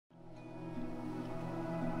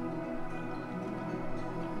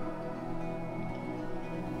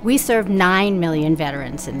We serve 9 million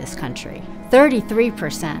veterans in this country.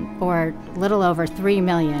 33%, or a little over 3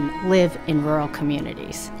 million, live in rural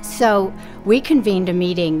communities. So we convened a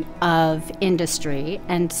meeting of industry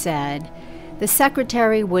and said, the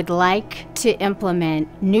Secretary would like to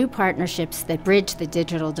implement new partnerships that bridge the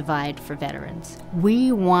digital divide for veterans.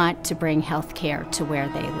 We want to bring health care to where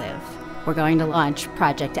they live. We're going to launch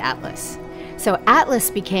Project Atlas. So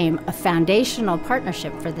Atlas became a foundational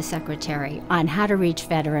partnership for the Secretary on how to reach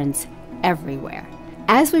veterans everywhere.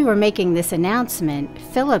 As we were making this announcement,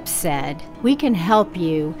 Philips said, we can help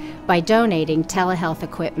you by donating telehealth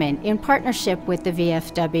equipment in partnership with the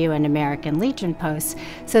VFW and American Legion posts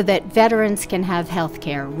so that veterans can have health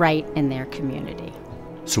care right in their community.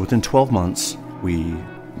 So within 12 months, we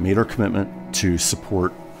made our commitment to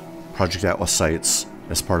support Project Atlas sites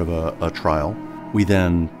as part of a trial. We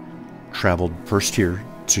then traveled first here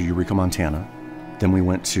to Eureka, Montana. Then we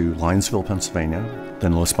went to Linesville, Pennsylvania,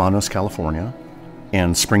 then Los Banos, California,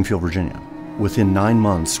 and Springfield, Virginia. Within 9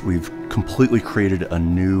 months, we've completely created a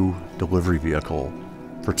new delivery vehicle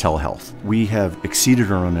for telehealth. We have exceeded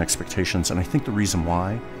our own expectations, and I think the reason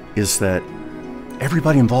why is that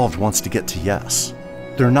everybody involved wants to get to yes.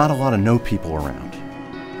 There are not a lot of no people around.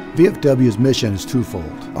 VFW's mission is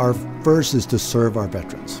twofold. Our first is to serve our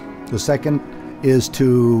veterans. The second is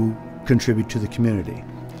to contribute to the community.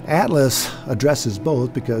 Atlas addresses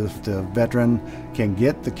both because the veteran can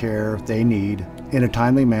get the care they need in a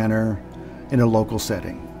timely manner in a local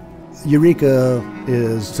setting. Eureka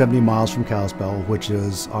is 70 miles from Kalispell, which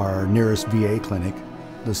is our nearest VA clinic.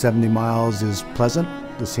 The 70 miles is pleasant,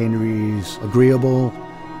 the scenery's agreeable,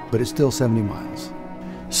 but it's still 70 miles.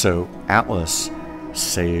 So Atlas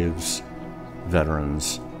saves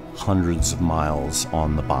veterans hundreds of miles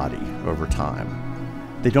on the body over time.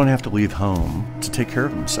 They don't have to leave home to take care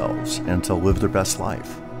of themselves and to live their best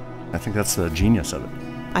life. I think that's the genius of it.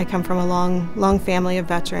 I come from a long family of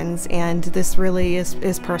veterans, and this really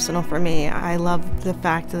is personal for me. I love the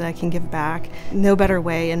fact that I can give back. No better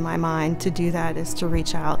way in my mind to do that is to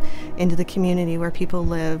reach out into the community where people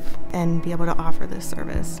live and be able to offer this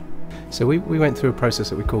service. So we went through a process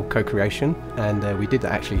that we call co-creation, and we did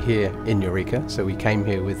that actually here in Eureka. So we came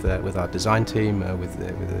here with our design team, with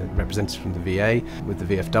the representatives from the VA, with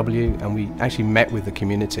the VFW, and we actually met with the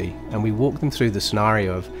community, and we walked them through the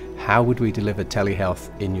scenario of how would we deliver telehealth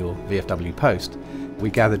in your VFW post. We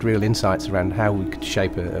gathered real insights around how we could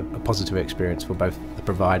shape a positive experience for both the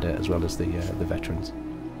provider as well as the veterans.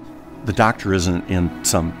 The doctor isn't in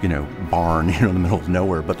some, barn, in the middle of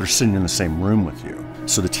nowhere, but they're sitting in the same room with you.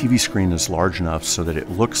 So the TV screen is large enough so that it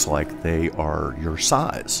looks like they are your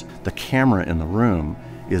size. The camera in the room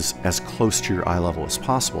is as close to your eye level as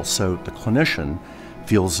possible, so the clinician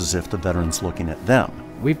feels as if the veteran's looking at them.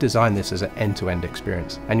 We've designed this as an end-to-end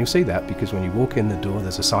experience, and you'll see that because when you walk in the door,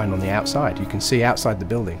 there's a sign on the outside. You can see outside the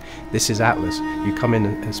building, this is Atlas. You come in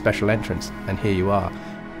a special entrance, and here you are.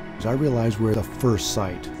 I realize we're the first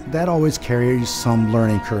site. That always carries some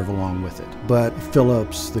learning curve along with it. But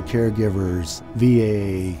Philips, the caregivers,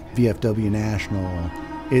 VA, VFW National,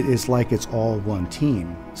 it's like it's all one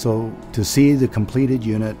team. So to see the completed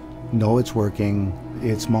unit, know it's working,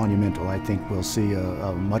 it's monumental. I think we'll see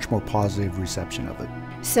a much more positive reception of it.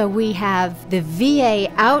 So we have the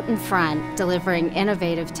VA out in front delivering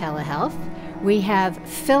innovative telehealth. We have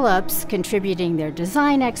Philips contributing their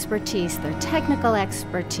design expertise, their technical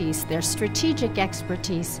expertise, their strategic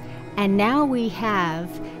expertise, and now we have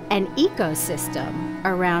an ecosystem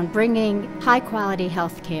around bringing high-quality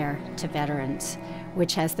health care to veterans,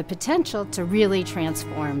 which has the potential to really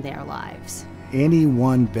transform their lives. Any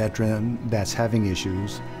one veteran that's having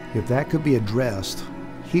issues, if that could be addressed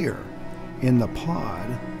here in the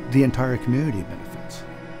pod, the entire community benefits.